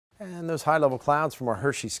And those high-level clouds from our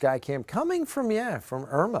Hershey sky cam coming from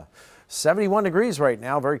Irma. 71 degrees right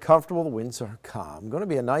now, very comfortable. The winds are calm. Going to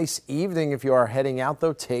be a nice evening if you are heading out,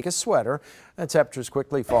 though. Take a sweater. And temperatures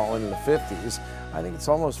quickly fall into the 50s. I think it's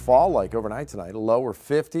almost fall-like overnight tonight. Lower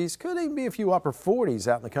 50s. Could even be a few upper 40s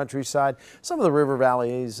out in the countryside. Some of the river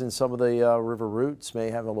valleys and some of the river routes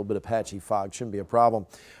may have a little bit of patchy fog. Shouldn't be a problem.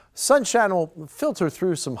 Sunshine will filter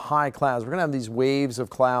through some high clouds. We're going to have these waves of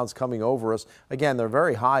clouds coming over us. Again, they're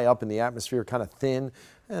very high up in the atmosphere, kind of thin,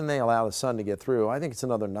 and they allow the sun to get through. I think it's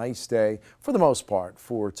another nice day for the most part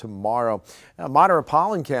for tomorrow. Moderate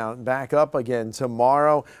pollen count back up again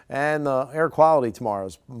tomorrow, and the air quality tomorrow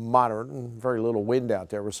is moderate. Very little wind out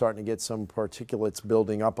there. We're starting to get some particulates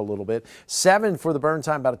building up a little bit. 7 for the burn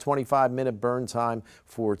time, about a 25-minute burn time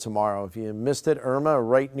for tomorrow. If you missed it, Irma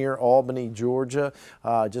right near Albany, Georgia,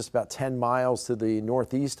 just about 10 miles to the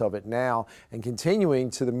northeast of it now, and continuing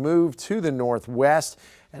to the move to the northwest.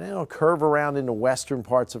 And it'll curve around into western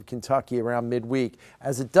parts of Kentucky around midweek.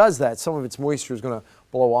 As it does that, some of its moisture is going to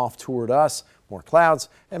blow off toward us. More clouds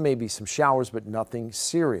and maybe some showers, but nothing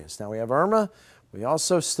serious. Now we have Irma. We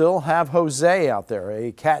also still have Jose out there,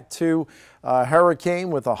 a Cat 2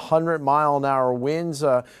 hurricane with 100-mile-an-hour winds,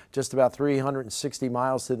 just about 360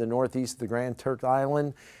 miles to the northeast of the Grand Turk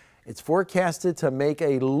Island. It's forecasted to make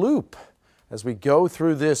a loop as we go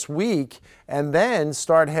through this week and then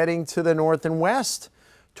start heading to the north and west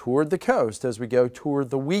toward the coast as we go toward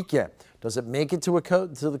the weekend. Does it make it to the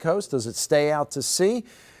coast? Does it stay out to sea?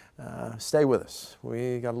 Stay with us.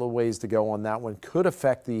 We got a little ways to go on that one. Could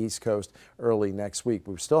affect the East Coast early next week.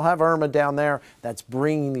 We still have Irma down there. That's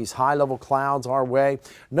bringing these high-level clouds our way.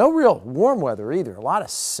 No real warm weather either. A lot of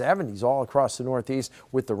 70s all across the Northeast.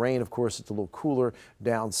 With the rain, of course, it's a little cooler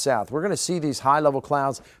down south. We're going to see these high-level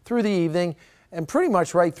clouds through the evening and pretty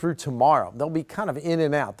much right through tomorrow. They'll be kind of in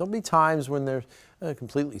and out. There'll be times when they're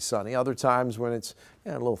completely sunny, other times when it's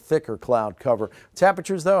a little thicker cloud cover.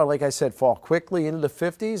 Temperatures, though, like I said, fall quickly into the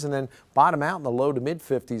 50s and then bottom out in the low to mid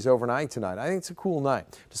 50s overnight tonight. I think it's a cool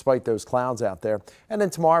night despite those clouds out there. And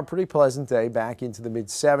then tomorrow, pretty pleasant day, back into the mid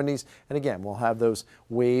 70s. And again, we'll have those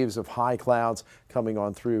waves of high clouds coming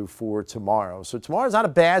on through for tomorrow. So tomorrow's not a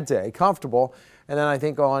bad day, comfortable. And then I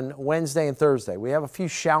think on Wednesday and Thursday, we have a few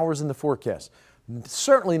showers in the forecast.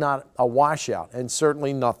 Certainly not a washout and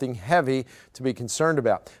certainly nothing heavy to be concerned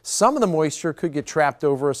about. Some of the moisture could get trapped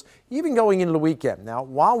over us even going into the weekend. Now,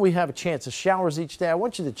 while we have a chance of showers each day, I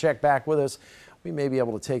want you to check back with us. We may be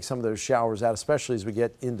able to take some of those showers out, especially as we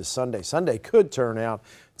get into Sunday. Sunday could turn out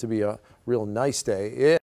to be a real nice day.